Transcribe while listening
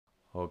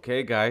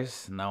Okay,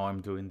 guys, now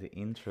I'm doing the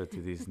intro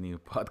to this new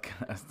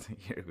podcast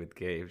here with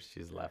Gabe.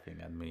 She's laughing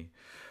at me.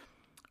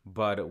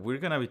 But we're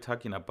going to be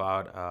talking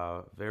about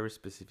a very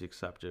specific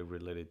subject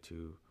related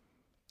to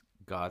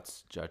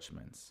God's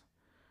judgments.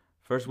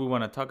 First, we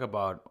want to talk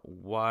about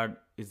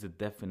what is the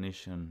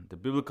definition, the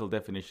biblical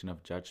definition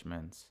of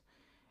judgments,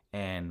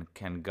 and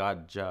can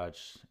God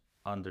judge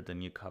under the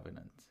new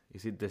covenant?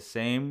 Is it the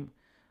same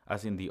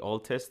as in the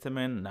Old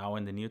Testament, now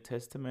in the New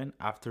Testament,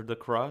 after the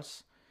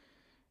cross?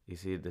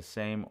 Is it the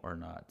same or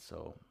not?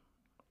 So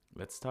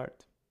let's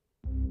start.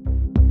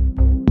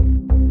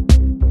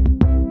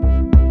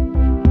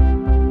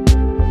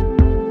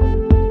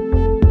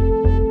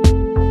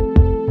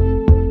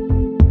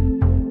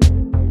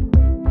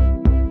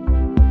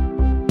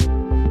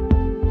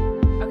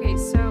 Okay,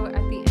 so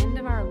at the end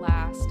of our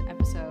last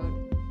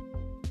episode,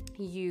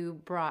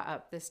 you brought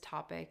up this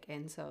topic,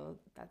 and so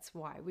that's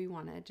why we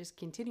want to just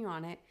continue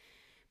on it.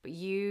 But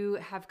you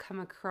have come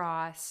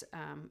across,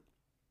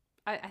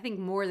 I think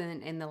more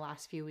than in the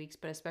last few weeks,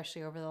 but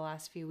especially over the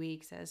last few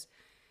weeks, as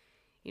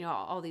you know,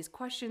 all these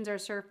questions are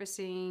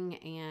surfacing,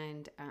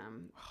 and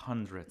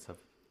Hundreds of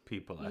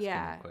people asking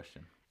yeah, the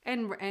question.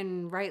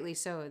 and rightly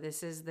so.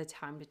 This is the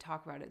time to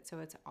talk about it, so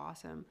it's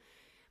awesome.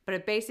 But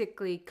it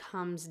basically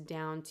comes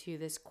down to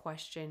this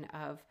question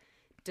of,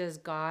 does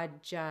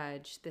God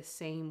judge the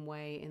same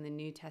way in the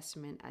New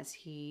Testament as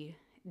he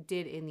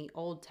did in the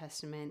Old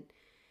Testament?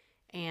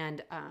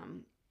 And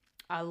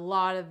a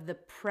lot of the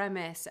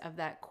premise of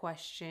that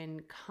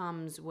question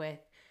comes with,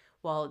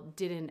 well,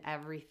 didn't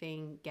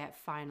everything get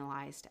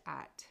finalized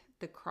at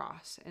the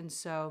cross? And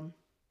so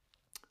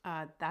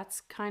that's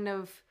kind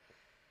of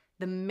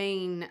the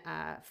main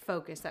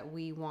focus that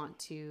we want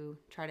to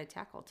try to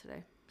tackle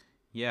today.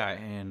 Yeah,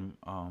 and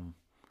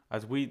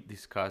as we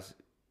discussed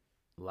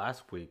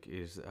last week,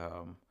 is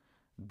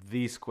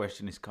this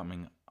question is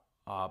coming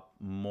up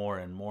more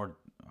and more.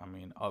 I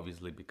mean,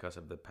 obviously because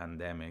of the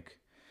pandemic,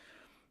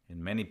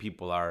 and many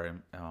people are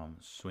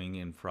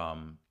swinging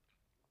from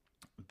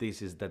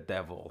this is the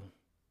devil,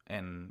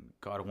 and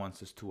God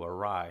wants us to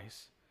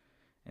arise.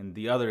 And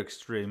the other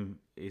extreme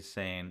is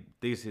saying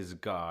this is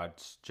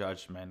God's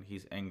judgment.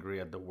 He's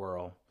angry at the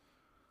world.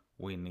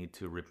 We need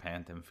to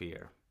repent and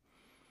fear.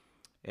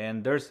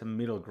 And there's a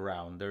middle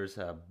ground. There's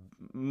a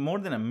more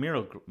than a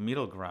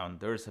middle ground.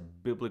 There's a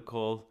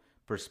biblical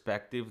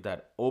perspective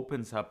that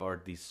opens up our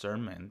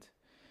discernment,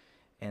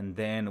 and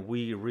then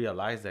we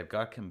realize that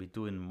God can be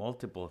doing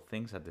multiple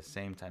things at the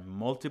same time.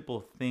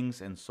 Multiple things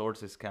and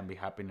sources can be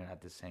happening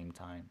at the same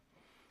time,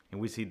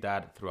 and we see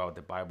that throughout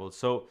the Bible.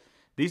 So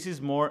this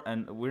is more,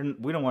 and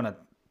we don't want to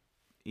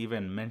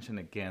even mention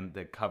again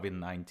the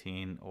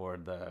COVID-19 or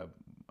the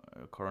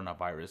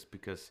coronavirus,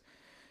 because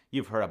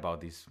you've heard about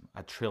this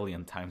a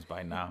trillion times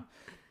by now.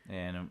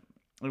 And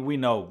we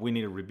know we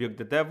need to rebuke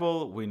the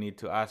devil. We need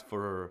to ask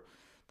for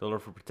the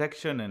Lord for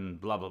protection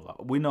and blah, blah, blah.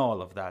 We know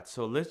all of that.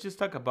 So let's just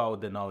talk about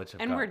the knowledge of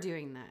God. And we're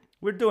doing that.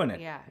 We're doing it.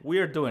 Yeah. We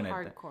are doing it.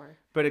 Hardcore.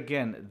 But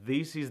again,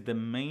 this is the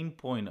main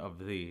point of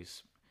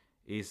this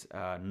is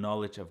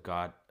knowledge of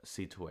God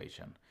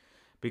situation.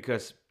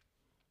 Because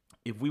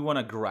if we want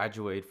to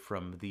graduate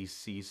from this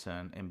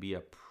season and be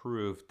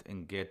approved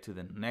and get to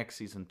the next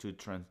season to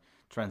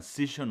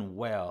transition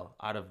well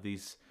out of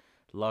this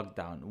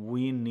lockdown,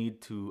 we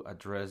need to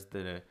address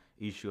the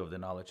issue of the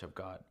knowledge of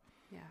God.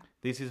 Yeah.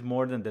 This is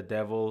more than the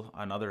devil,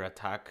 another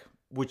attack,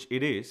 which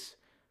it is,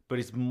 but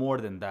it's more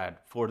than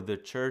that. For the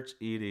church,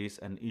 it is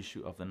an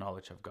issue of the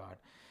knowledge of God.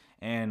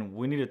 And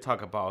we need to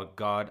talk about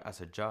God as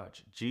a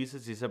judge.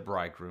 Jesus is a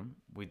bridegroom.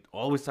 We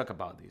always talk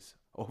about this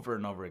over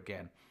and over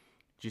again.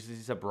 Jesus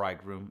is a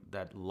bridegroom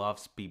that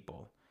loves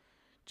people.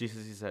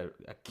 Jesus is a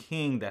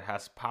king that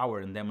has power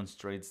and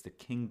demonstrates the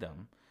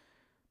kingdom.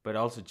 But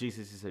also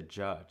Jesus is a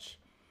judge.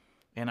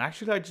 And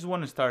actually, I just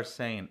want to start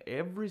saying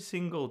every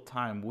single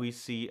time we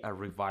see a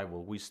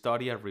revival, we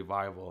study a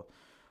revival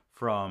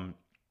from,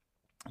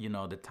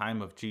 the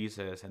time of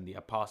Jesus and the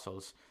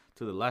apostles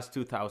to the last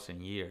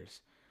 2,000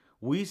 years,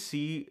 we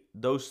see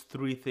those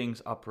three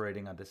things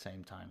operating at the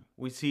same time.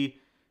 We see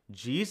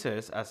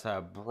Jesus as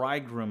a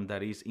bridegroom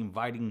that is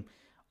inviting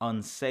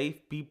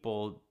unsaved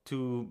people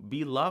to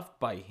be loved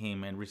by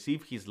him and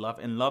receive his love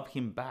and love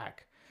him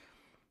back.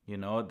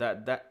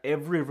 That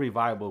every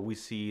revival we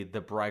see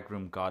the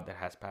bridegroom God that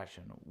has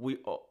passion. We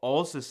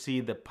also see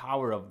the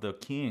power of the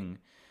king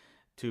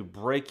to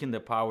break in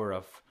the power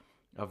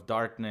of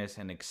darkness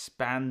and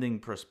expanding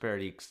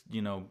prosperity,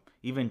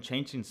 even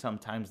changing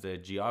sometimes the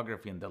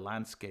geography and the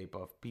landscape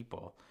of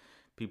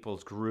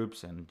people's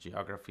groups and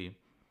geography.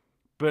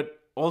 But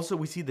also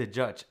we see the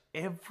judge.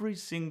 Every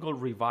single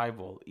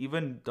revival,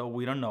 even though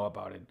we don't know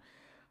about it,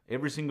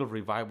 every single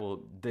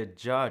revival, the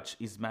judge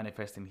is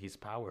manifesting his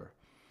power.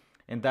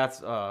 And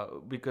that's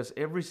because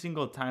every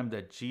single time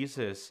that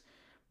Jesus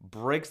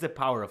breaks the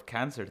power of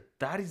cancer,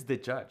 that is the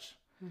judge.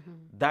 Mm-hmm.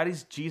 That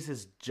is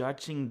Jesus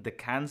judging the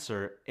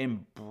cancer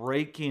and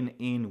breaking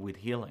in with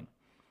healing.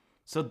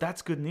 So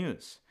that's good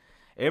news.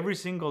 Every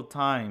single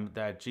time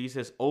that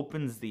Jesus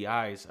opens the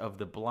eyes of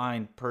the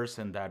blind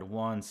person that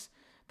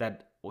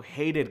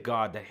hated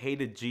God, that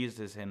hated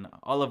Jesus, and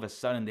all of a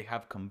sudden they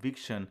have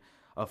conviction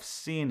of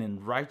sin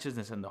and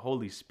righteousness and the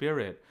Holy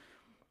Spirit.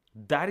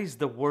 That is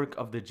the work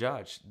of the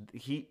judge.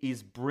 He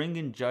is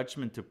bringing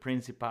judgment to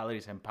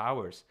principalities and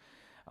powers.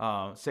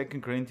 2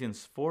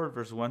 Corinthians 4,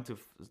 verse 1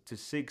 to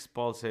 6,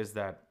 Paul says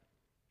that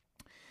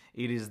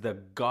it is the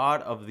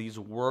God of this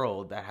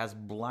world that has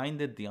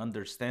blinded the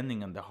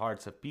understanding and the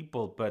hearts of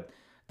people, but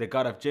the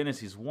God of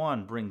Genesis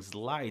 1 brings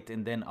light,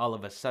 and then all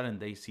of a sudden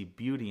they see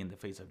beauty in the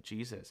face of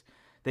Jesus.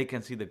 They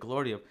can see the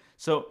glory of.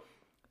 So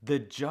the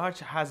judge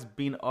has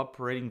been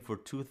operating for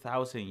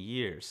 2,000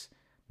 years,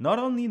 not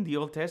only in the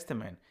Old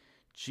Testament.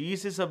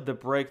 Jesus of the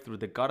breakthrough,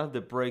 the God of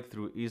the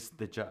breakthrough, is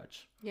the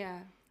judge. Yeah.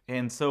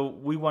 And so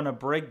we want to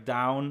break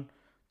down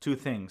two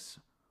things.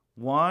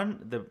 One,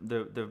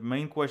 the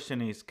main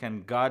question is,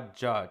 can God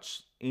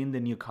judge in the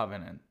New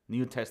Covenant,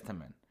 New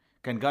Testament?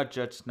 Can God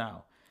judge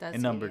now? Does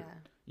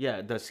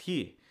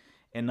he?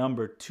 And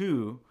number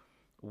two,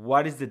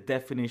 what is the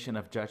definition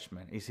of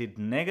judgment? Is it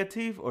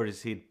negative, or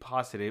is it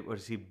positive, or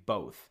is it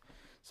both?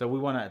 So we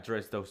want to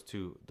address those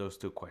two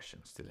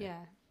questions today.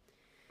 Yeah.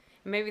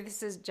 Maybe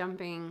this is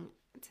jumping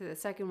to the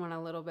second one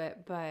a little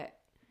bit, but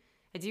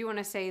I do want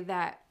to say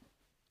that,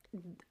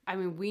 I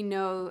mean, we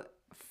know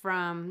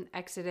from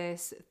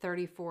Exodus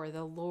 34,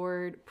 the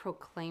Lord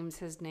proclaims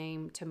his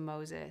name to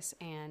Moses.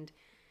 And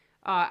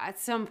at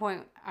some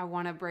point, I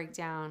want to break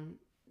down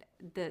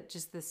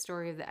the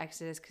story of the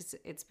Exodus, because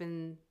it's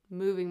been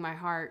moving my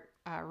heart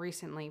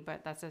recently,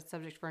 but that's a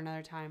subject for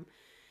another time.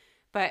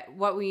 But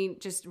what we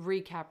just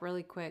recap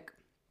really quick,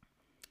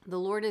 the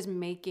Lord is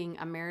making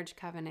a marriage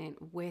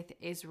covenant with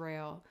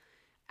Israel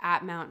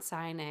at Mount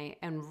Sinai.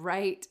 And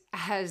right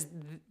as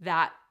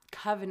that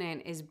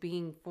covenant is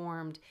being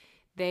formed,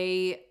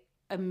 they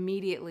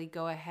immediately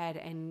go ahead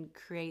and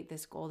create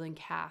this golden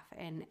calf.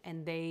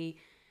 And they,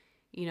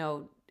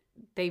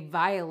 they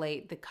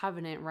violate the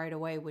covenant right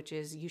away, which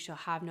is, you shall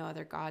have no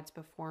other gods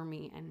before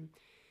me. And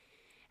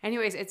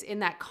anyways, it's in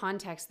that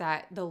context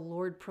that the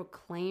Lord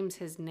proclaims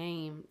his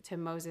name to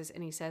Moses,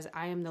 and he says,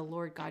 I am the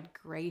Lord God,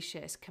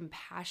 gracious,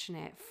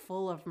 compassionate,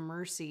 full of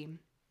mercy,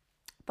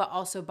 but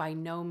also by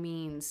no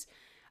means,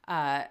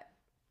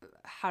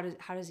 how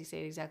does he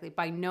say it exactly?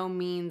 By no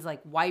means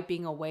like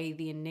wiping away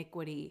the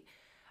iniquity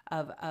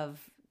of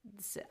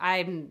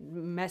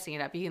I'm messing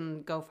it up. You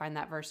can go find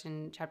that verse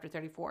in chapter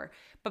 34.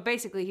 But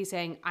basically he's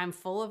saying, I'm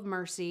full of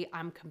mercy,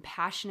 I'm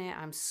compassionate,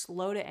 I'm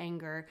slow to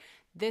anger.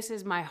 This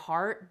is my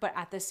heart, but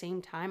at the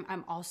same time,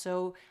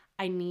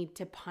 I need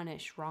to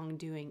punish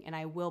wrongdoing, and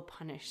I will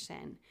punish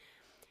sin.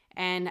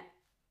 And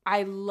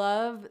I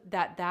love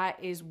that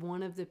is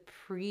one of the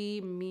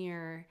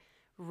premier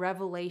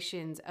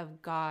revelations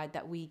of God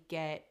that we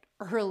get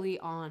early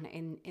on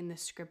in the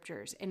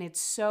scriptures. And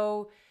it's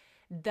so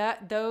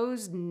that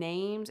those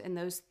names and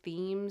those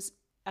themes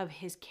of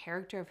his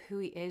character, of who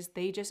he is,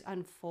 they just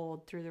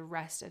unfold through the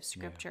rest of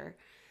scripture.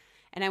 Yeah.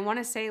 And I want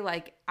to say,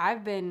 like,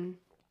 I've been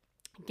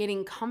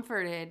getting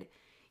comforted,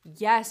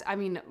 yes, I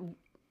mean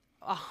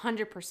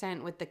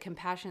 100% with the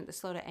compassion, the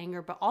slow to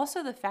anger, but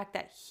also the fact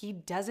that he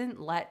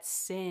doesn't let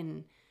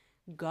sin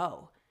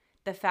go.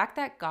 The fact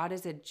that God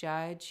is a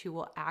judge who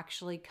will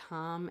actually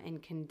come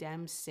and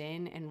condemn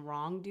sin and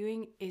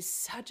wrongdoing is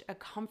such a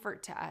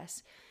comfort to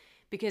us.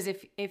 Because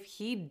if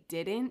he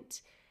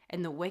didn't,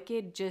 and the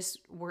wicked just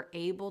were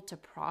able to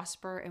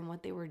prosper in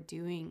what they were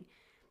doing,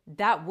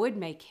 that would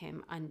make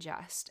him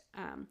unjust.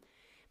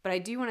 But I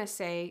do want to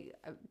say,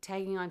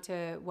 tagging on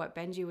to what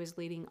Benji was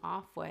leading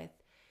off with,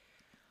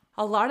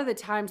 a lot of the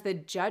times the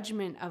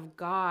judgment of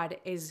God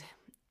is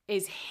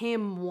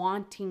him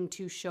wanting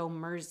to show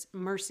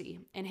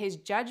mercy. And his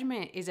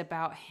judgment is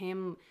about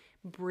him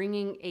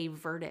bringing a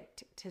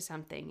verdict to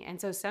something.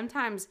 And so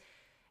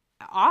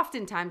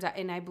oftentimes,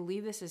 and I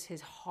believe this is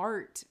his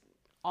heart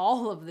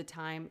all of the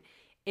time,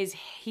 is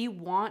he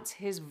wants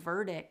his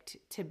verdict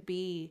to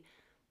be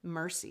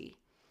mercy.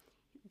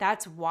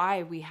 That's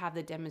why we have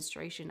the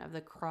demonstration of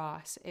the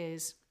cross,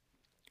 is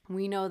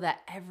we know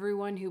that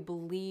everyone who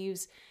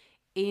believes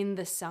in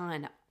the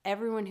Son,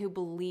 everyone who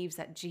believes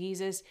that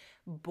Jesus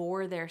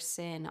bore their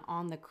sin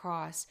on the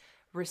cross,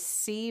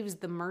 receives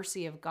the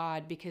mercy of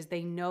God, because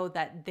they know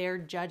that their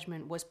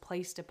judgment was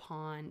placed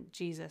upon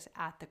Jesus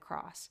at the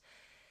cross.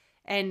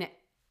 And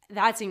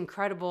that's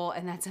incredible,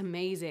 and that's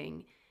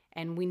amazing.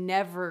 And we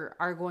never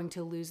are going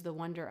to lose the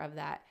wonder of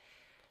that.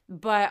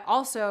 But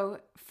also,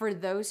 for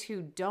those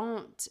who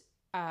don't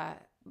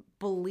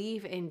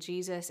believe in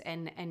Jesus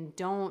and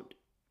don't,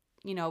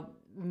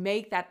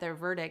 make that their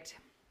verdict,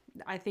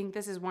 I think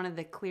this is one of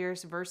the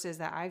clearest verses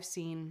that I've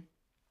seen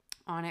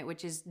on it,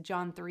 which is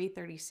John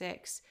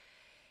 3:36.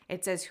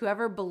 It says,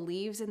 whoever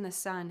believes in the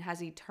Son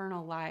has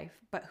eternal life,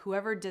 but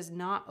whoever does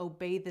not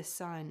obey the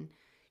Son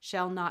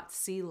shall not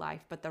see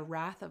life, but the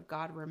wrath of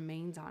God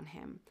remains on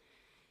him.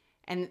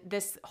 And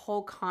this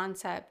whole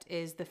concept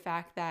is the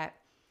fact that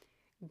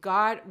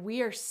God,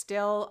 we are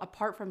still,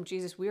 apart from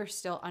Jesus, we are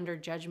still under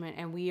judgment,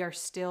 and we are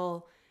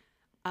still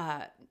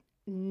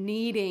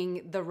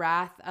needing the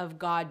wrath of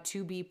God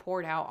to be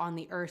poured out on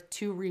the earth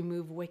to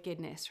remove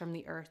wickedness from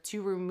the earth,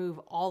 to remove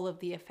all of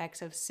the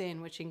effects of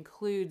sin, which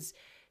includes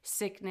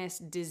sickness,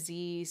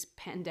 disease,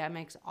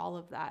 pandemics, all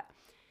of that.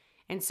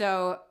 And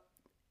so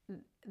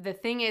the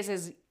thing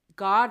is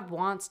God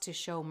wants to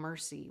show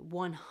mercy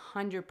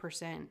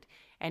 100%.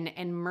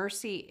 And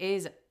mercy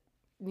is,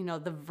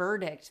 the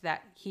verdict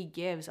that he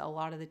gives a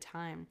lot of the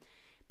time.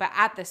 But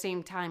at the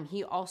same time,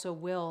 he also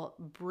will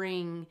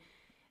bring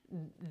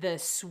the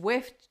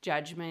swift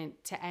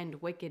judgment to end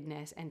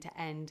wickedness and to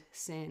end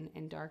sin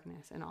and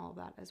darkness and all of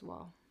that as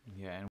well.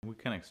 Yeah, and we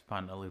can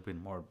expand a little bit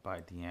more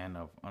by the end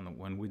on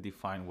when we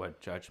define what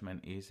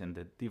judgment is and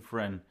the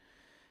different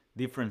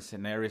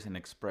scenarios and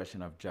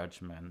expression of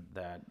judgment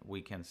that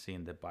we can see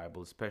in the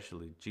Bible,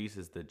 especially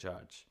Jesus the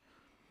judge.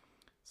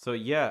 So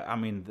yeah, I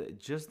mean,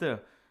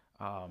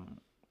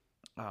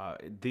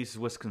 this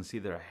was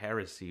considered a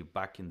heresy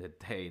back in the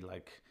day,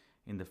 like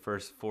in the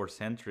first 4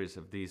 centuries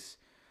of this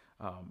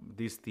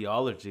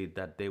theology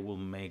that they will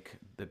make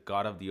the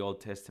God of the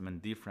Old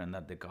Testament different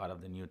than the God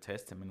of the New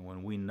Testament.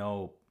 When we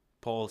know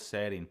Paul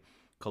said in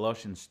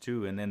Colossians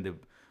 2 and then the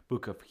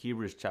book of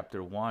Hebrews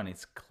chapter 1,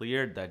 it's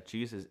clear that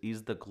Jesus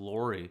is the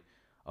glory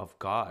of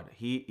God.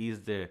 He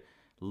is the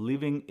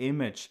living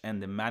image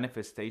and the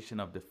manifestation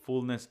of the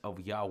fullness of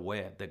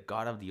Yahweh, the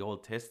God of the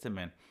Old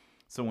Testament.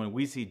 So when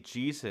we see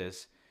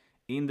Jesus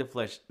in the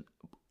flesh,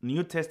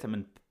 New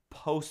Testament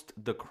post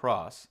the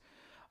cross,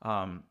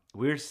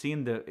 we're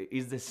seeing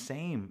is the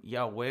same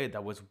Yahweh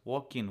that was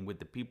walking with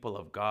the people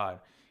of God.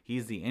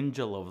 He's the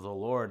angel of the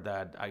Lord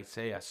that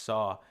Isaiah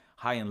saw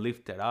high and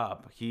lifted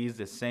up. He is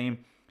the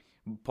same.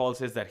 Paul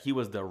says that he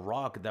was the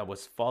rock that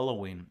was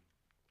following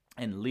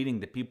and leading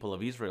the people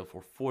of Israel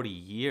for 40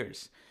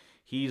 years.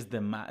 He's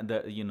the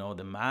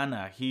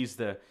manna.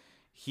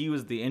 He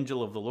was the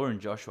angel of the Lord in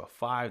Joshua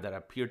 5 that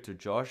appeared to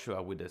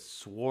Joshua with a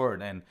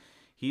sword, and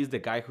he's the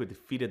guy who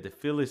defeated the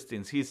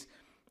Philistines. He's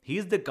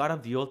the God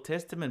of the Old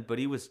Testament, but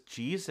he was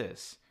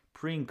Jesus,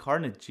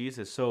 pre-incarnate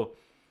Jesus. So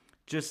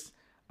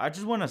I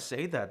just want to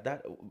say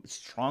that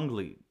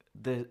strongly.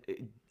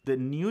 The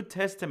New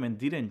Testament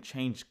didn't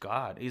change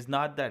God. It's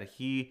not that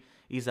he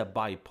is a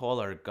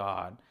bipolar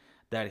God,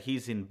 that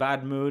he's in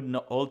bad mood in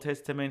the Old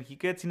Testament. He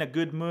gets in a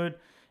good mood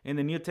in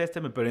the New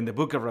Testament, but in the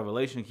book of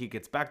Revelation, he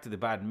gets back to the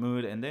bad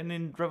mood. And then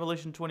in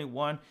Revelation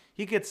 21,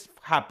 he gets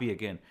happy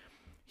again.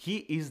 He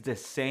is the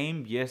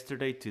same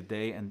yesterday,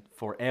 today, and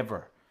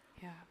forever.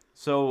 Yeah.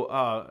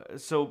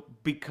 So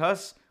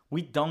because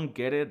we don't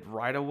get it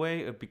right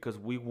away, because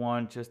we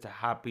want just a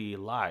happy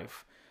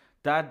life,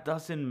 that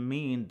doesn't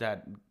mean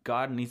that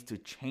God needs to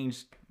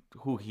change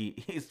who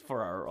he is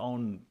for our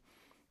own,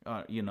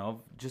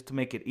 just to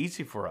make it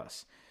easy for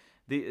us.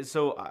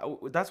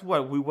 That's why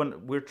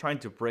we're trying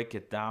to break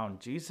it down.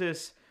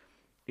 Jesus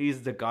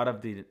is the God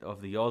of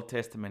the Old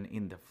Testament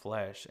in the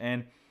flesh.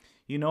 And,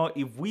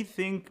 if we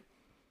think,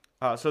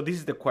 so this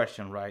is the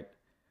question, right?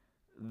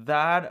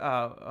 That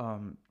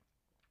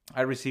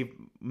I received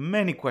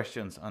many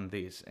questions on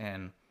this,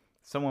 and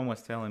someone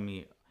was telling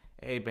me,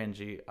 hey,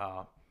 Benji,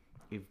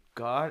 if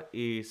God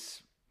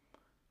is,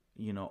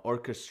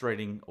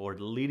 orchestrating or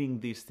leading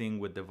this thing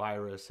with the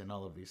virus and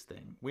all of these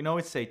things, we know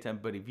it's Satan,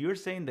 but if you're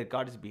saying that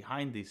God is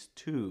behind these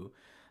too,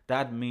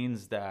 that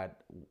means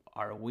that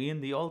are we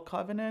in the Old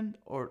Covenant,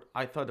 or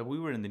I thought that we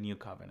were in the New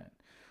Covenant?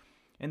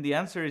 And the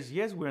answer is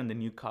yes, we're in the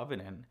New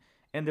Covenant.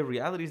 And the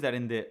reality is that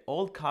in the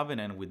Old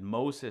Covenant with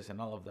Moses and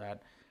all of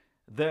that,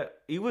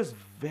 it was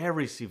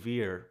very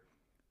severe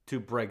to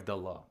break the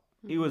law.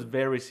 It was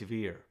very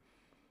severe.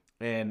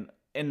 And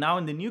now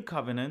in the New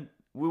Covenant,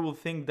 we will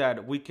think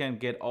that we can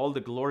get all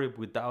the glory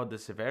without the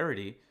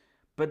severity.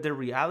 But the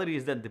reality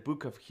is that the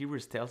book of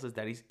Hebrews tells us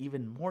that it's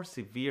even more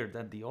severe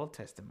than the Old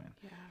Testament.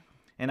 Yeah.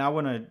 And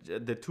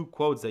the 2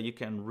 quotes that you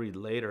can read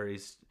later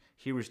is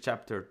Hebrews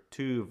chapter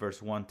 2,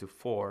 verse 1 to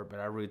 4. But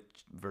I read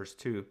verse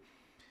 2.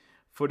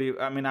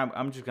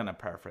 I'm just going to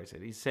paraphrase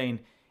it. He's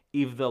saying,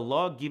 if the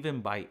law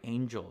given by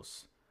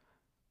angels,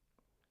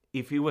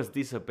 if it was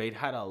disobeyed,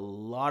 had a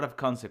lot of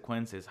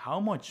consequences, how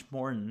much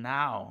more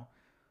now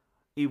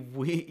if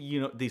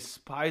we,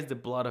 despise the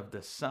blood of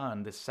the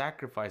Son, the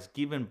sacrifice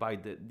given by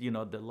the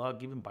law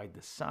given by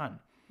the Son.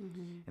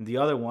 Mm-hmm. And the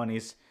other one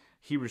is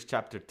Hebrews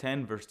chapter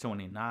 10, verse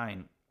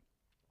 29.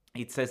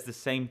 It says the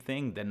same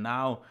thing, that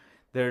now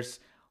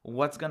there's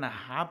what's going to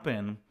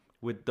happen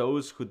with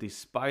those who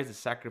despise the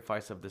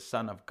sacrifice of the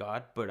Son of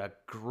God, but a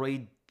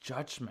great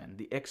judgment,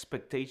 the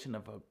expectation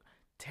of a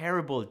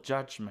terrible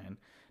judgment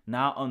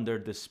now under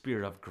the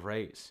Spirit of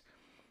grace.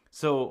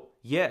 So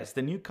yes,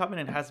 the New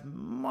Covenant has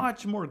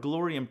much more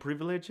glory and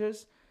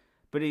privileges,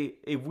 but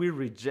if we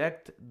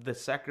reject the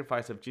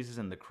sacrifice of Jesus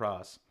on the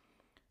cross,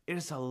 it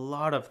is a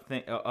lot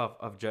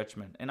of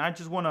judgment. And I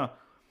just want to,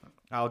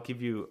 I'll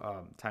give you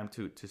time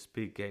to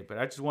speak, Gabe, but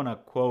I just want to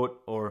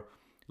quote or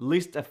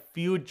list a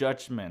few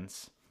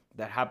judgments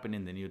that happen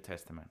in the New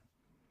Testament.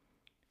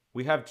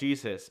 We have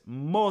Jesus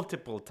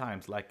multiple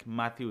times, like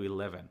Matthew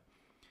 11.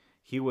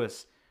 He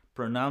was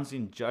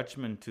pronouncing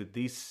judgment to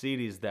these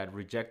cities that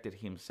rejected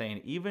him,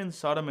 saying, even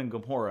Sodom and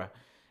Gomorrah,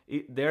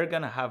 they're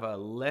going to have a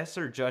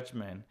lesser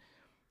judgment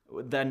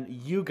than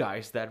you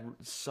guys that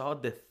saw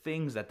the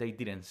things that they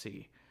didn't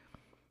see.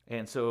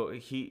 And so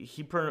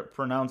he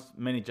pronounced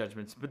many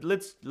judgments. But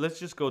let's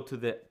just go to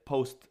the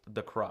post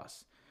the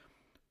cross.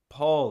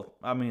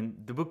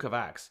 The book of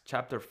Acts,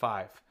 chapter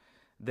 5,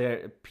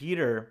 there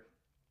Peter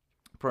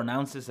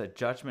pronounces a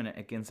judgment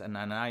against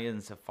Ananias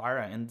and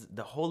Sapphira, and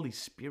the Holy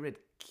Spirit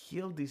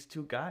killed these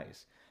two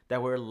guys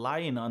that were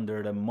lying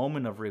under the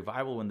moment of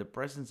revival when the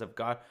presence of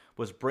God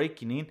was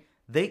breaking in.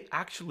 They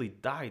actually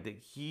died.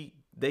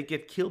 They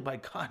get killed by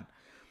God.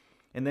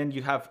 And then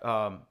you have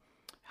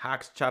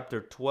Acts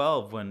chapter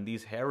 12, when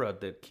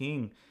Herod, the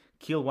king,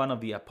 killed one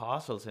of the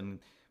apostles, and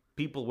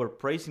people were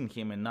praising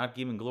him and not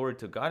giving glory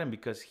to God. And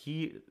because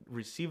he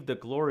received the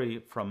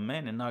glory from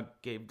men and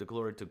not gave the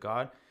glory to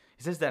God,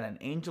 it says that an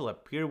angel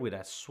appeared with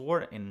a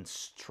sword and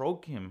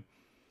struck him.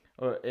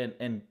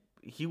 And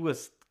he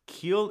was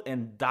killed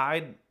and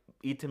died,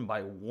 eaten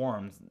by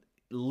worms,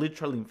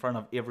 literally in front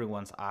of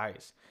everyone's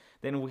eyes.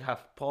 Then we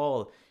have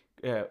Paul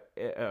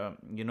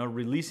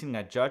releasing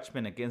a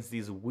judgment against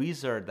this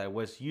wizard that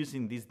was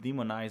using this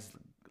demonized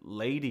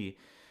lady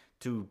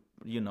to,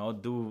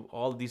 do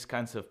all these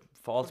kinds of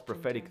false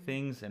prophetic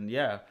things,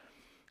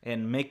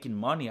 and making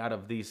money out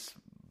of this,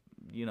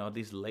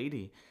 this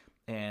lady.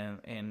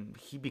 And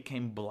he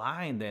became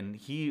blind, and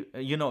he,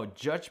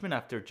 judgment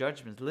after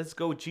judgment. Let's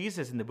go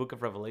Jesus in the book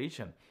of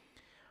Revelation.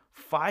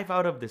 5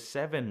 out of the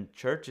 7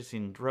 churches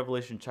in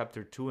Revelation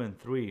chapter 2 and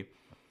 3,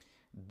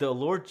 the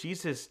Lord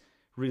Jesus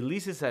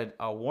releases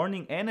a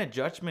warning and a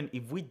judgment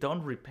if we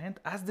don't repent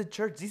as the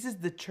church. This is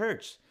the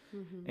church.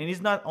 Mm-hmm. And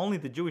it's not only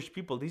the Jewish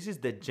people. This is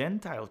the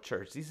Gentile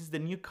church. This is the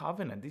new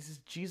covenant. This is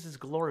Jesus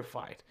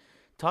glorified,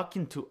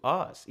 talking to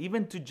us.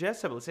 Even to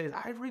Jezebel. It says,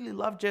 I really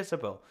love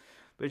Jezebel,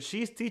 but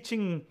she's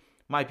teaching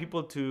my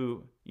people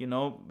to,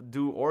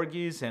 do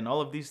orgies and all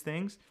of these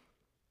things.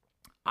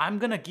 I'm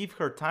going to give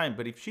her time,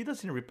 but if she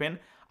doesn't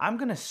repent, I'm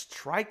going to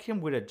strike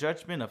him with a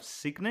judgment of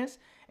sickness,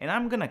 and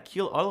I'm going to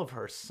kill all of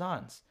her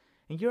sons.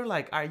 And you're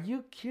like, are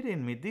you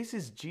kidding me? This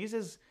is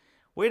Jesus.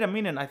 Wait a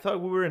minute. I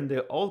thought we were in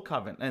the old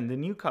covenant and the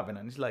new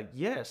covenant. It's like,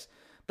 yes,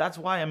 that's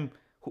why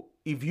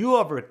if you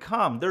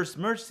overcome, there's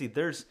mercy.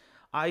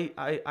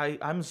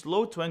 I'm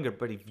slow to anger,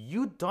 but if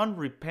you don't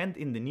repent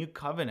in the new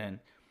covenant,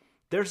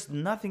 there's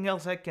nothing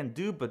else I can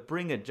do but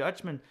bring a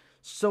judgment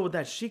so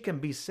that she can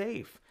be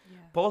safe. Yeah.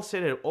 Paul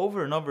said it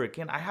over and over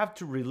again. I have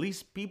to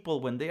release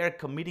people when they are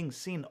committing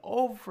sin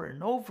over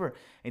and over,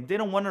 and they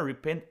don't want to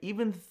repent,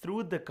 even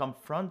through the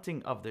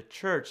confronting of the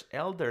church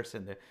elders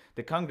and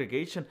the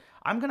congregation.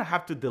 I'm going to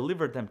have to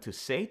deliver them to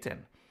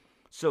Satan.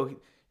 So,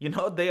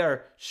 they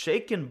are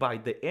shaken by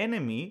the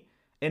enemy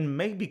and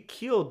may be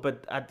killed,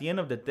 but at the end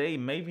of the day,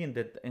 maybe in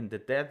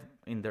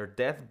their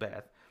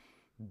deathbed,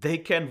 they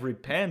can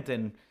repent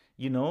and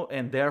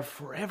they're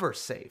forever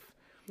safe.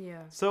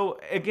 Yeah. So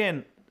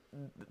again,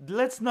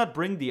 let's not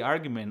bring the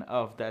argument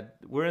of that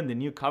we're in the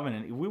new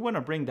covenant. If we want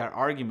to bring that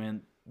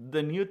argument,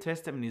 the New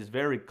Testament is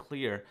very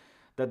clear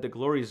that the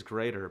glory is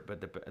greater,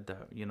 but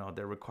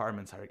the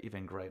requirements are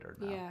even greater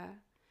now. Yeah.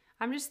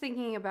 I'm just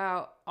thinking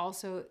about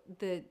also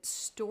the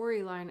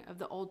storyline of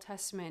the Old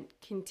Testament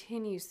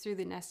continues through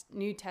the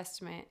New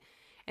Testament.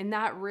 And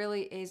that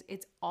really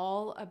it's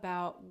all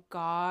about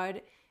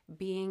God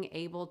being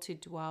able to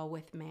dwell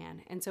with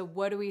man. And so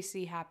what do we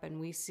see happen?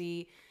 We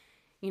see,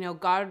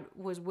 God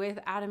was with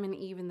Adam and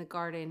Eve in the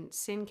garden.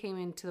 Sin came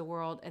into the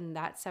world and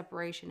that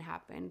separation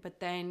happened.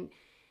 But then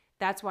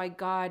that's why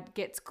God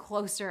gets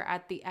closer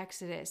at the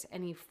Exodus,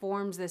 and he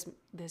forms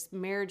this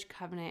marriage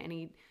covenant, and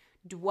he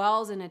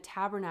dwells in a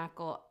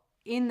tabernacle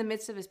in the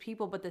midst of his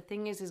people. But the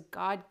thing is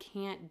God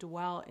can't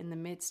dwell in the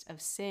midst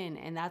of sin.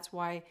 And that's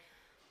why,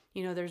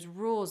 there's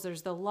rules,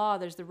 there's the law,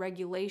 there's the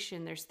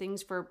regulation, there's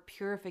things for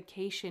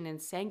purification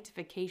and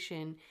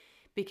sanctification.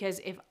 Because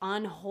if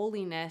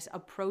unholiness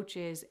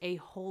approaches a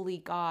holy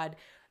God,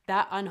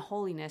 that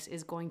unholiness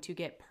is going to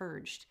get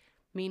purged,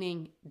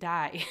 meaning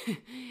die.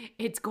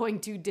 It's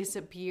going to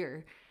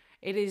disappear.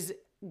 It is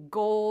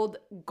gold.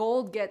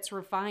 Gold gets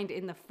refined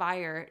in the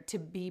fire to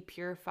be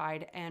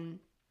purified. And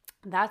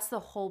that's the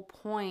whole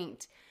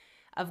point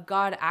of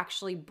God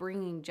actually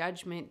bringing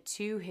judgment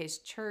to his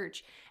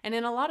church. And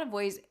in a lot of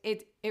ways,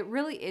 it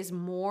really is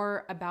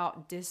more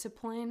about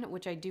discipline,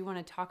 which I do want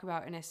to talk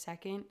about in a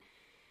second.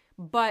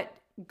 But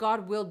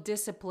God will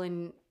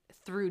discipline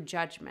through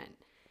judgment.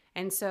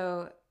 And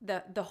so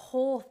the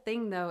whole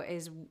thing, though,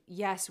 is,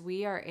 yes,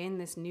 we are in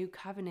this new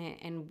covenant,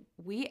 and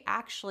we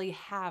actually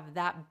have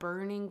that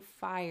burning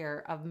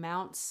fire of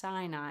Mount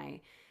Sinai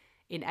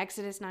in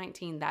Exodus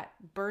 19, that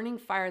burning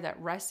fire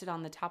that rested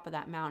on the top of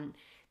that mountain.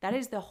 That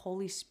is the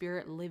Holy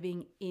Spirit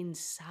living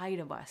inside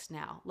of us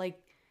now.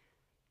 Like,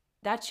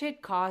 that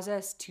should cause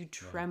us to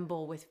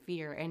tremble with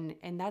fear.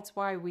 And that's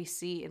why we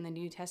see in the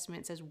New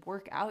Testament, it says,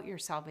 work out your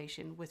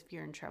salvation with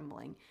fear and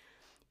trembling.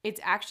 It's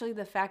actually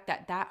the fact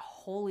that that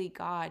holy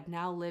God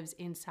now lives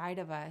inside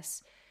of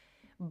us.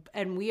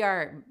 and we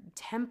are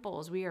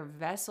temples, we are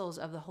vessels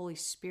of the Holy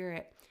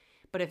Spirit.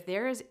 But if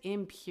there is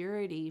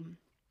impurity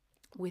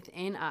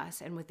within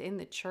us and within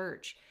the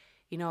church,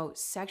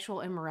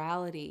 sexual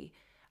immorality,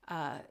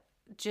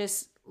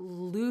 just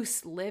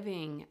loose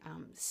living,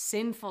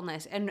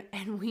 sinfulness, and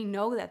we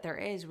know that there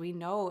is. We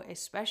know,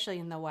 especially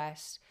in the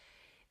West,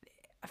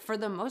 for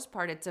the most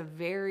part, it's a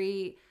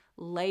very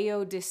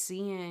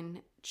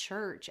Laodicean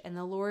church, and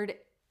the Lord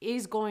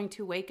is going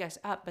to wake us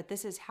up. But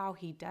this is how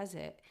he does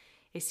it,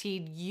 is he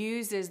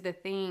uses the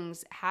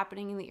things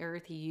happening in the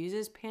earth. He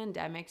uses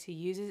pandemics. He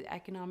uses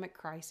economic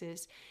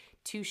crisis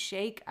to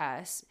shake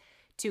us,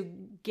 to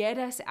get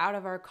us out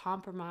of our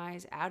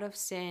compromise, out of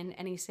sin.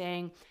 And he's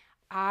saying,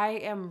 I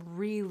am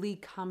really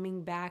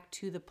coming back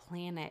to the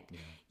planet. Yeah.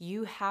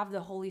 You have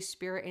the Holy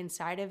Spirit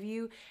inside of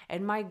you,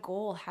 and my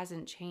goal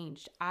hasn't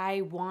changed.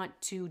 I want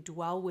to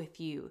dwell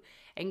with you,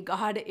 and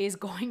God is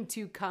going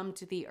to come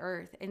to the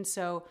earth. And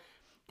so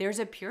there's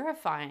a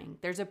purifying,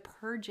 there's a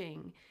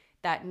purging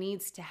that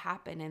needs to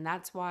happen. And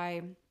that's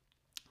why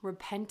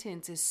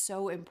repentance is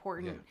so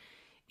important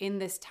in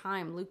this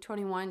time. Luke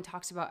 21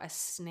 talks about a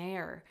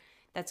snare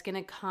that's going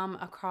to come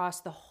across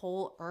the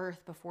whole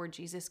earth before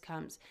Jesus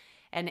comes.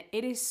 And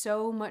it is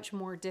so much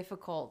more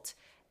difficult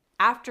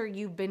after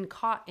you've been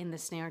caught in the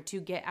snare to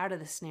get out of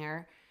the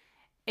snare,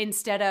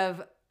 instead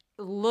of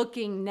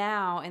looking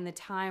now in the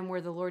time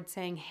where the Lord's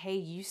saying, hey,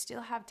 you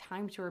still have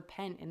time to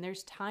repent and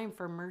there's time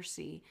for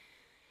mercy.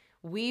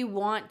 We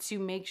want to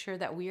make sure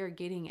that we are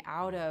getting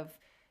out of,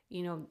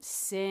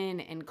 sin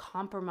and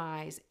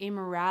compromise,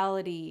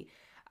 immorality,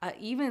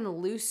 even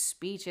loose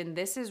speech. And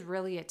this is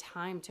really a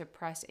time to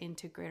press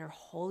into greater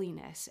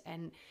holiness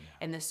and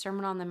the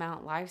Sermon on the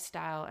Mount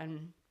lifestyle.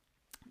 And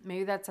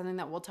maybe that's something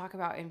that we'll talk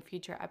about in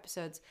future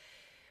episodes.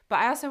 But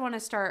I also want to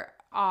start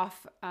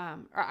off,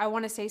 or I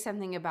want to say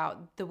something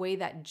about the way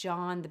that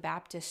John the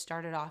Baptist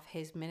started off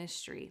his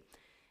ministry.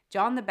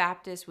 John the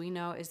Baptist, we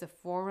know, is the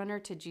forerunner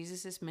to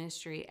Jesus'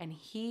 ministry. And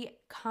he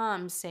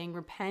comes saying,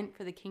 repent,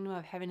 for the kingdom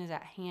of heaven is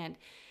at hand.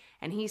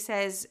 And he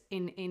says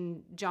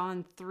in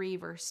John 3,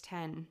 verse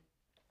 10,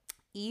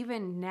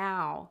 even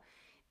now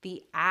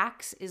the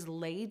axe is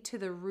laid to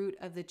the root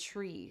of the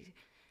tree.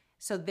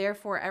 So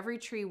therefore every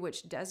tree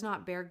which does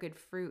not bear good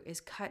fruit is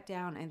cut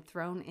down and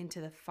thrown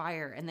into the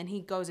fire. And then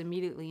he goes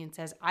immediately and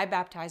says, I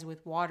baptize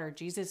with water.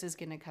 Jesus is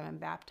going to come and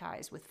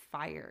baptize with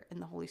fire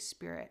and the Holy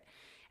Spirit.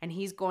 And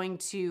he's going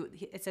to,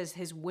 it says,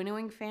 his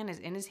winnowing fan is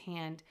in his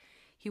hand.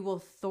 He will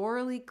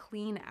thoroughly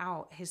clean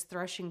out his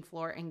threshing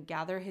floor and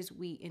gather his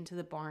wheat into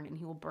the barn, and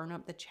he will burn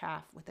up the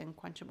chaff with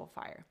unquenchable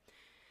fire.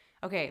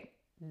 Okay,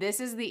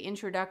 this is the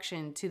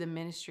introduction to the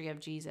ministry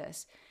of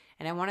Jesus.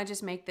 And I want to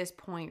just make this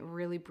point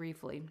really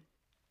briefly.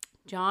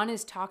 John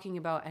is talking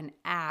about an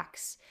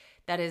axe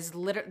that is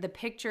the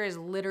picture is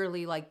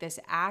literally like this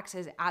axe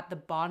is at the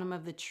bottom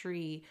of the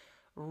tree,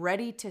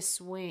 ready to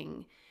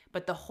swing.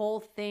 But the whole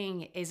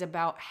thing is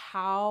about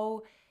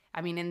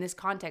in this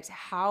context,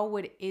 how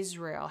would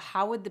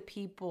the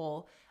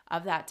people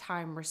of that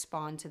time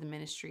respond to the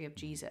ministry of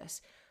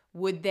Jesus?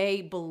 Would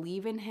they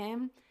believe in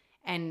him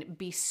and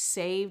be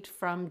saved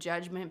from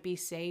judgment, be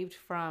saved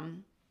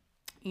from,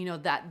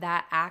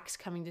 that axe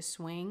coming to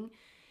swing?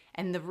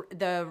 And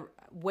the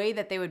way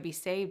that they would be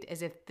saved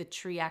is if the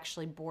tree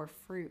actually bore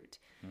fruit.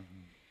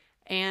 Mm-hmm.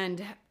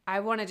 And I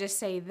want to just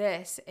say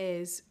this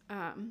is,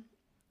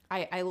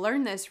 I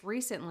learned this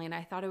recently, and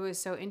I thought it was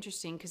so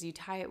interesting because you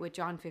tie it with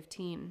John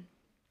 15.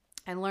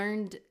 I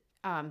learned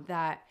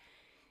that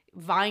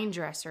vine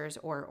dressers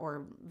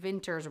or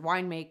vintners,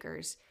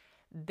 winemakers,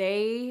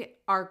 they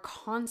are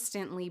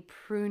constantly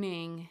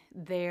pruning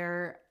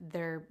their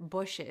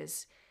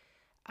bushes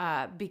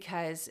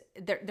because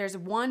there's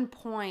one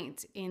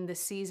point in the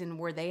season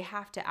where they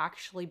have to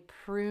actually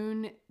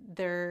prune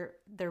their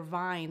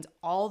vines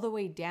all the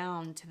way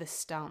down to the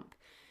stump.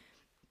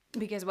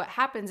 Because what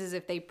happens is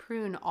if they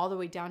prune all the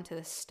way down to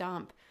the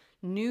stump,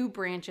 new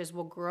branches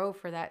will grow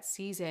for that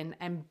season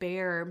and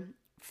bear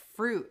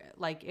fruit.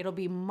 Like it'll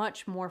be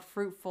much more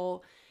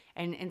fruitful.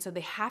 And so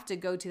they have to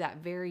go to that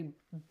very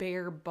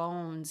bare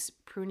bones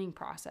pruning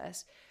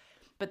process.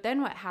 But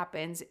then what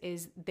happens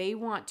is they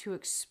want to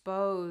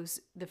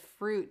expose the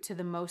fruit to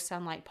the most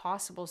sunlight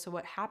possible. So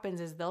what happens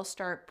is they'll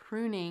start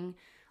pruning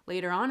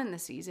later on in the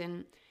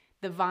season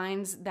the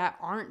vines that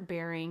aren't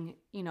bearing,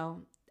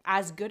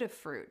 as good of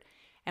fruit.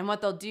 And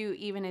what they'll do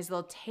even is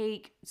they'll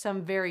take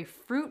some very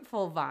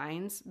fruitful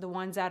vines, the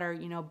ones that are,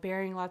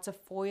 bearing lots of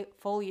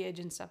foliage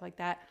and stuff like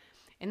that.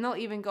 And they'll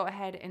even go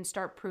ahead and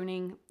start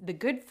pruning the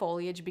good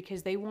foliage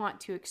because they want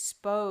to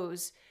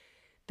expose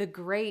the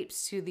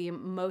grapes to the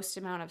most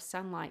amount of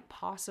sunlight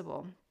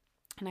possible.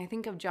 And I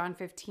think of John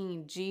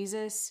 15,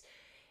 Jesus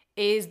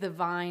is the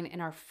vine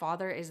and our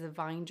Father is the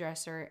vine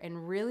dresser.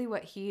 And really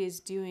what he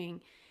is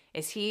doing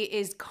is he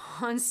is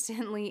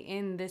constantly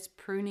in this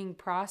pruning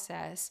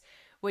process,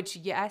 which,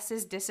 yes,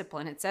 is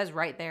discipline. It says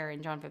right there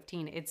in John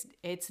 15,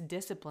 it's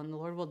discipline. The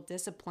Lord will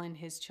discipline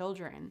his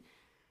children.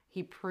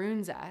 He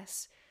prunes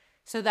us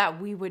so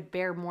that we would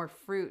bear more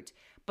fruit.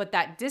 But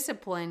that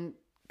discipline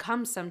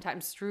comes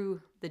sometimes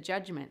through the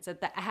judgments,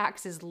 that the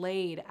axe is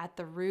laid at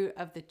the root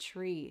of the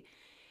tree.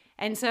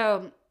 And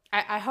so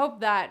I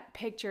hope that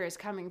picture is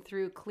coming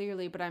through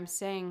clearly, but I'm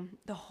saying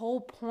the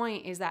whole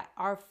point is that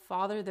our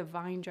Father, the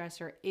vine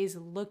dresser, is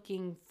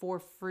looking for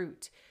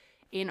fruit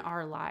in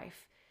our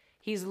life.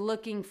 He's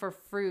looking for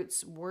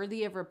fruits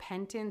worthy of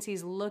repentance.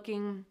 He's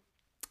looking,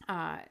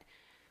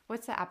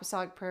 what's the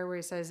apostolic prayer where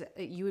he says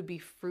that you would be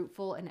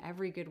fruitful in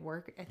every good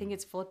work? I think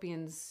it's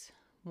Philippians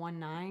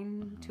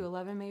 1:9 to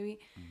 11 maybe.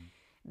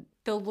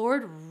 The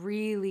Lord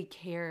really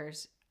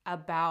cares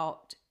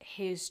about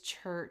his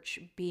church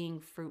being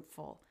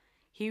fruitful.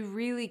 He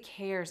really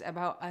cares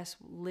about us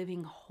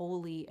living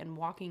holy and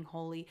walking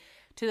holy,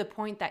 to the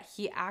point that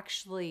he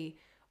actually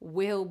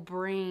will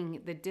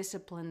bring the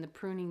discipline, the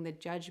pruning, the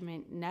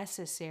judgment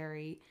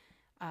necessary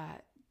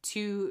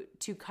to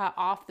cut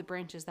off the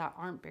branches that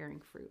aren't bearing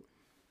fruit.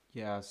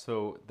 Yeah,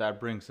 so that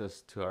brings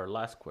us to our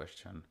last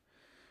question.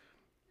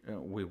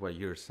 With what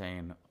you're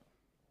saying,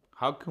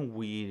 how can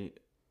we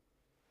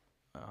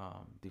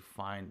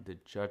define the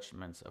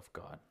judgments of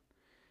God?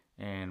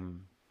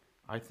 And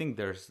I think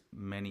there's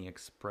many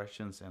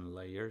expressions and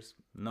layers,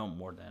 no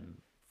more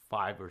than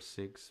 5 or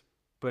 6.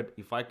 But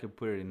if I could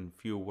put it in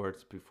few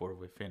words before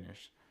we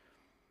finish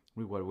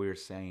with what we're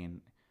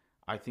saying,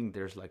 I think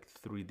there's like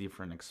 3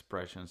 different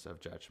expressions of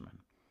judgment.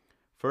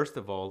 First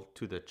of all,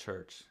 to the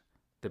church,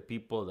 the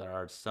people that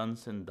are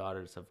sons and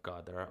daughters of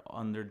God, that are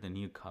under the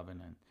new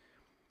covenant.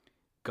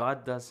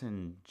 God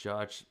doesn't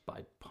judge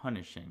by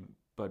punishing,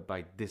 but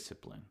by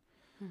discipline.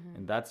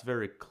 And that's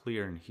very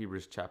clear in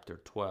Hebrews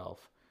chapter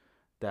 12,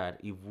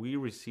 that if we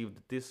received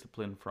the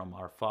discipline from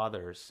our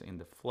fathers in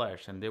the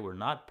flesh, and they were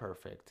not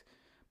perfect,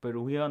 but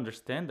we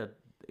understand that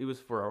it was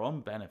for our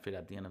own benefit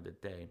at the end of the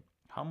day,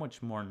 how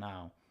much more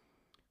now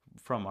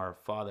from our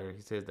Father?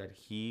 He says that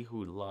he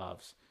who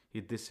loves,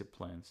 he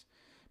disciplines.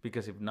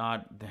 Because if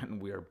not, then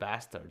we are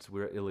bastards,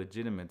 we're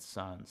illegitimate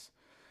sons.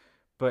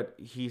 But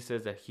he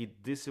says that he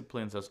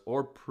disciplines us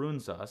or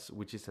prunes us,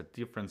 which is a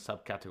different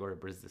subcategory,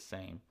 but it's the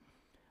same,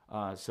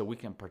 so we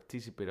can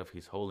participate of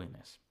his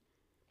holiness.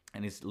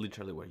 And it's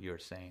literally what you're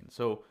saying.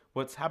 So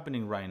what's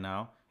happening right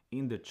now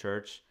in the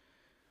church,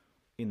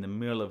 in the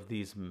middle of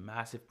this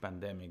massive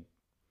pandemic,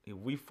 if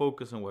we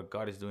focus on what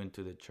God is doing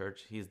to the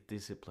church, he's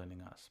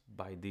disciplining us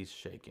by this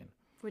shaking.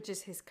 Which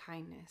is his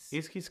kindness.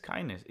 It's his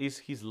kindness. It's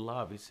his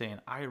love. He's saying,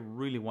 I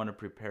really want to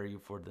prepare you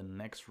for the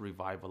next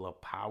revival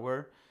of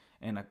power,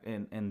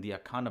 and the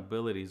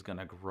accountability is going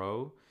to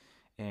grow.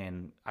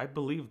 And I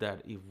believe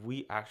that if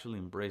we actually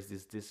embrace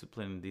this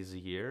discipline this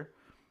year,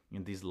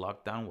 in this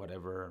lockdown,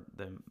 whatever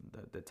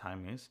the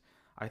time is,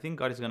 I think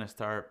God is going to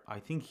start, I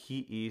think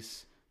he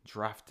is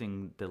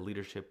drafting the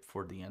leadership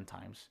for the end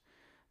times.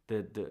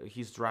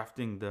 He's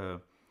drafting the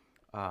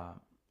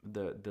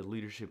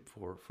leadership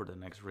for the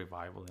next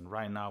revival. And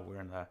right now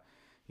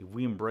if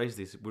we embrace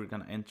this, we're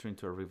going to enter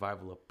into a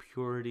revival of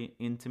purity,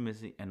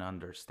 intimacy, and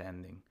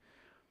understanding.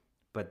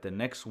 But the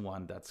next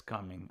one that's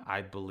coming,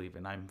 I believe,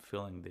 and I'm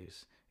feeling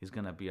this, is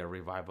going to be a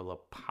revival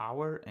of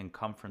power and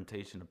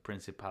confrontation of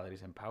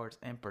principalities and powers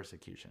and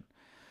persecution.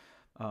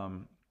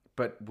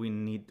 But we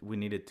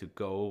needed to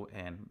go,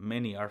 and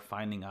many are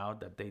finding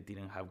out that they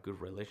didn't have good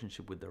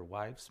relationship with their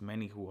wives.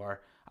 Many who are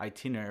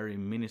itinerary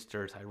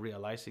ministers are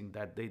realizing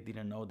that they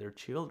didn't know their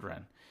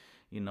children,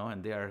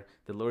 and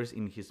the Lord is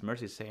in his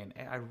mercy saying,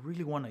 hey, I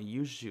really want to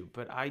use you,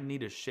 but I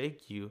need to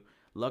shake you,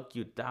 lock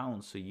you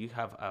down, so you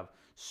have a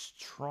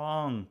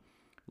strong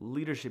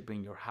leadership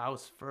in your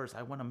house first.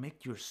 I want to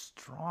make you a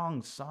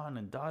strong son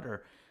and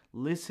daughter.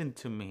 Listen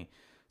to me.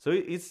 So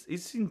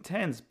it's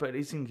intense, but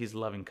it's in his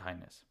loving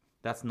kindness.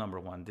 That's number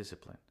 1,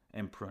 discipline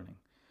and pruning.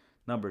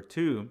 Number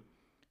 2,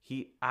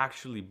 he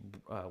actually,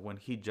 when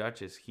he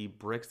judges, he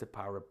breaks the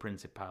power of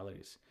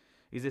principalities.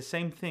 It's the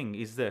same thing.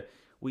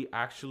 We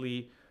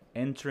actually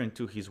enter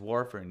into his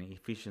warfare in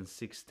Ephesians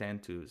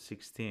 6:10 to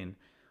 16.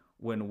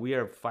 When we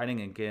are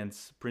fighting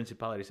against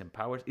principalities and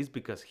powers, it's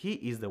because he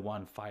is the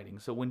one fighting.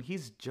 So when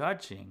he's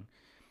judging,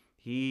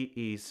 he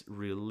is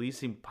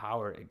releasing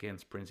power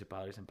against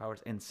principalities and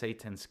powers and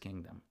Satan's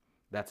kingdom.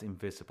 That's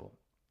invisible.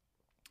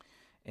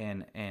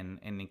 And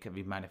it can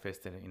be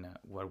manifested in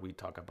what we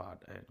talk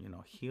about,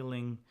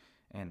 healing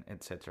and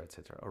etc.,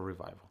 or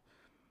revival.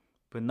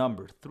 But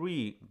number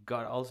 3,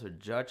 God also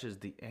judges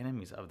the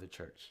enemies of the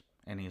church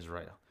and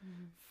Israel.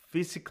 Mm-hmm.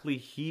 Physically,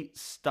 he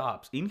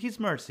stops in his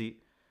mercy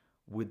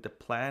with the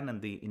plan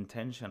and the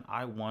intention,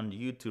 I want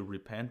you to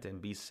repent and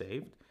be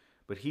saved,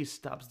 but he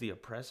stops the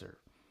oppressor.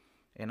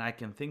 And I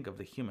can think of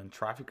the human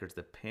traffickers,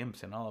 the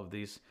pimps, and all of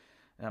these.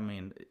 I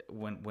mean,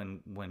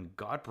 when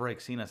God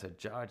breaks in as a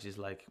judge, is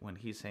like when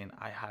he's saying,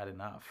 I had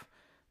enough.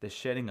 The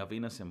shedding of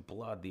innocent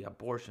blood, the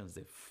abortions,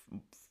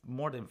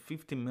 more than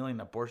 50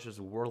 million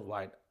abortions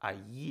worldwide a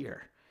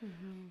year.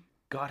 Mm-hmm.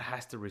 God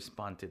has to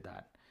respond to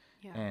that.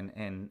 Yeah.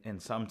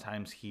 And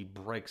sometimes he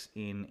breaks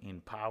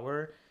in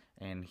power,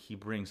 and he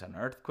brings an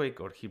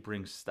earthquake, or he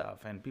brings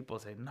stuff. And people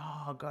say,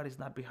 no, God is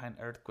not behind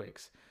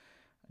earthquakes.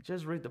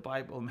 Just read the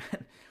Bible,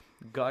 man.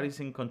 God is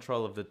in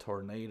control of the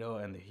tornado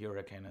and the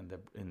hurricane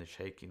and the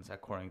shakings,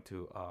 according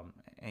to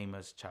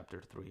Amos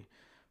chapter 3,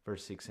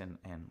 verse 6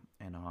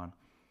 and on.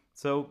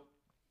 So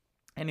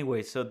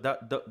anyway, so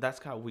that's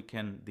how we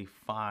can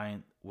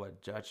define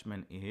what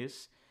judgment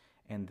is,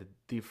 and the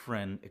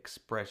different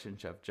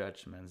expressions of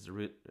judgments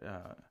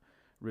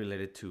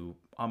related to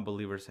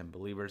unbelievers and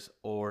believers,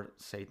 or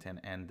Satan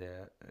and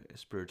the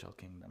spiritual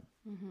kingdom.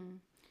 Mm-hmm.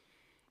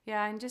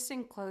 Yeah, and just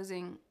in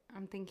closing,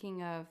 I'm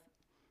thinking of,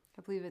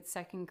 I believe it's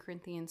 2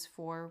 Corinthians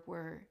 4,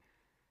 where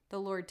the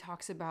Lord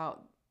talks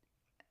about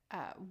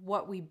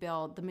what we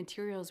build, the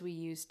materials we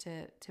use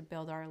to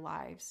build our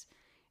lives.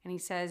 And he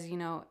says,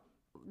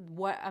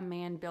 what a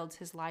man builds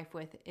his life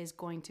with is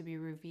going to be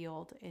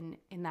revealed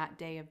in that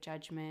day of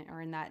judgment,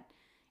 or in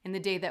the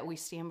day that we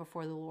stand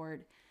before the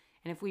Lord.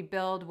 And if we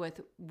build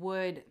with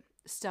wood,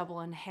 stubble,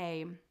 and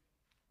hay,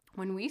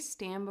 when we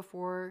stand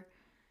before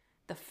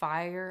the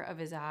fire of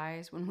his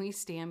eyes, when we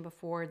stand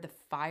before the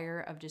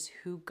fire of just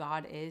who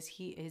God is,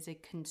 he is a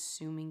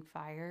consuming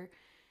fire.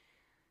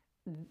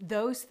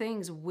 Those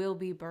things will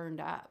be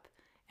burned up.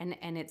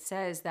 And it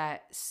says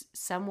that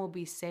some will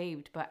be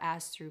saved, but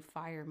as through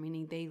fire,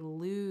 meaning they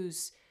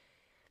lose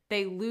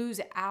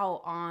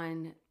out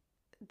on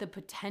the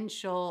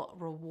potential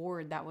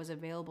reward that was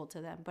available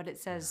to them. But it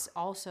says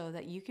also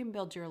that you can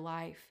build your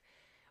life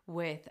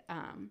with,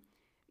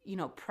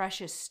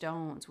 precious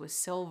stones, with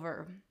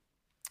silver,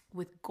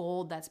 with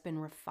gold that's been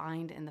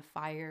refined in the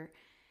fire.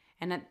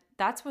 And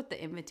that's what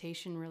the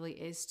invitation really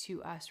is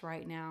to us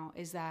right now,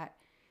 is that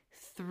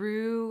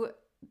through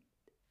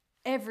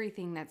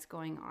everything that's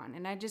going on.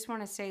 And I just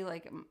want to say,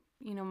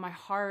 my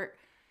heart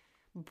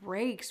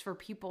breaks for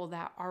people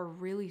that are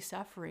really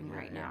suffering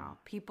right now.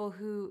 People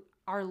who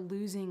are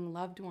losing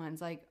loved ones.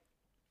 Like,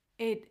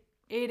 it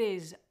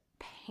is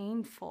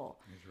painful.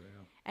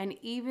 Israel. And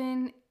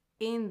even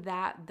in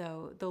that,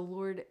 though, the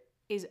Lord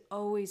is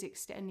always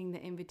extending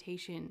the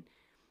invitation.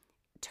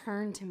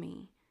 Turn to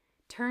me,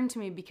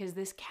 because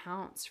this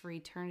counts for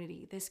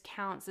eternity. This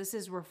counts. This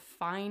is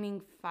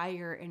refining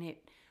fire, and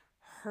it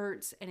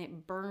hurts and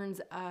it burns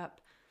up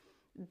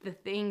the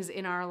things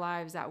in our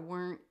lives that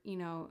weren't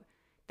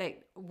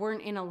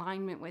in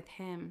alignment with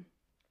him.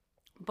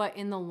 But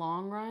in the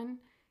long run,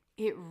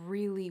 it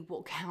really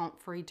will count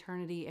for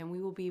eternity, and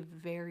we will be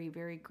very,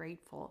 very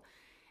grateful.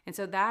 And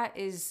so that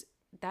is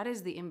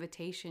the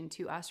invitation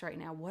to us right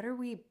now. What are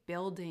we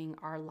building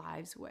our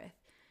lives with?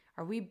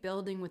 Are we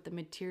building with the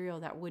material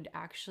that would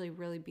actually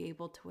really be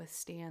able to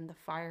withstand the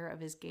fire of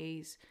his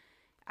gaze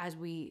as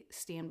we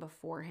stand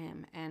before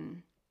him?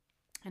 And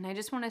I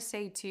just want to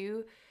say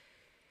too,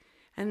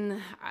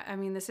 and I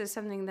mean, this is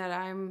something that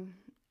I'm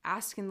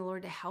asking the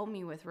Lord to help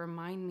me with,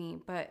 remind me,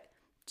 but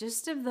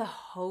just of the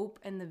hope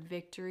and the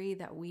victory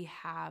that we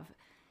have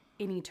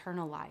in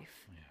eternal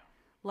life. Yeah.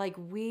 Like,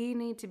 we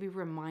need to be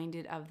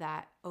reminded of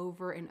that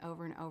over and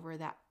over and over,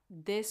 that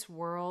this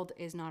world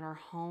is not our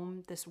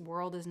home. This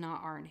world is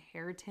not our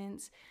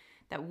inheritance,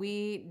 that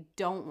we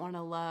don't want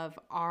to love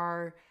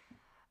our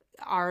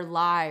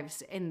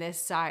lives in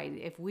this side.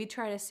 If we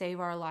try to save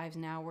our lives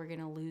now, we're going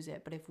to lose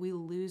it. But if we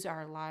lose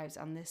our lives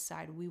on this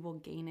side, we will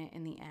gain it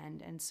in the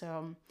end. And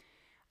so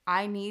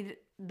I need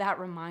that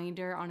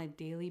reminder on a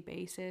daily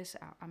basis.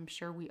 I'm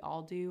sure we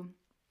all do.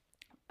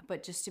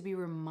 But just to be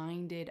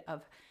reminded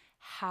of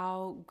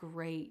how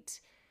great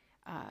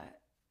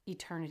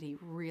eternity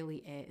really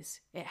is.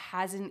 It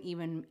hasn't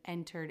even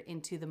entered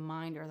into the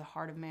mind or the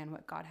heart of man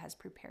what God has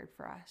prepared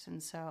for us.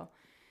 And so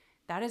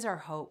that is our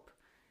hope.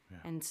 Yeah.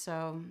 And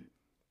so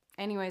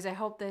anyways, I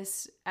hope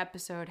this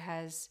episode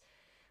has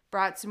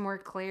brought some more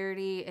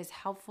clarity, is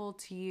helpful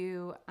to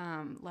you.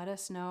 Let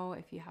us know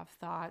if you have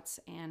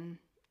thoughts. And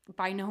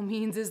by no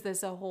means is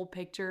this a whole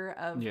picture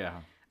of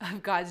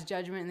God's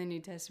judgment in the New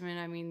Testament.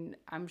 I mean,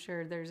 I'm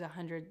sure there's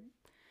 100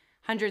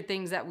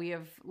 things that we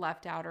have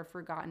left out or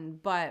forgotten,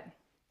 but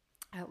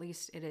at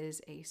least it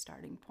is a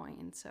starting point.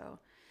 And so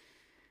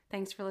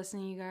thanks for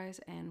listening, you guys,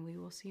 and we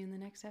will see you in the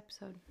next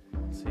episode.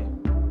 See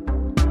you.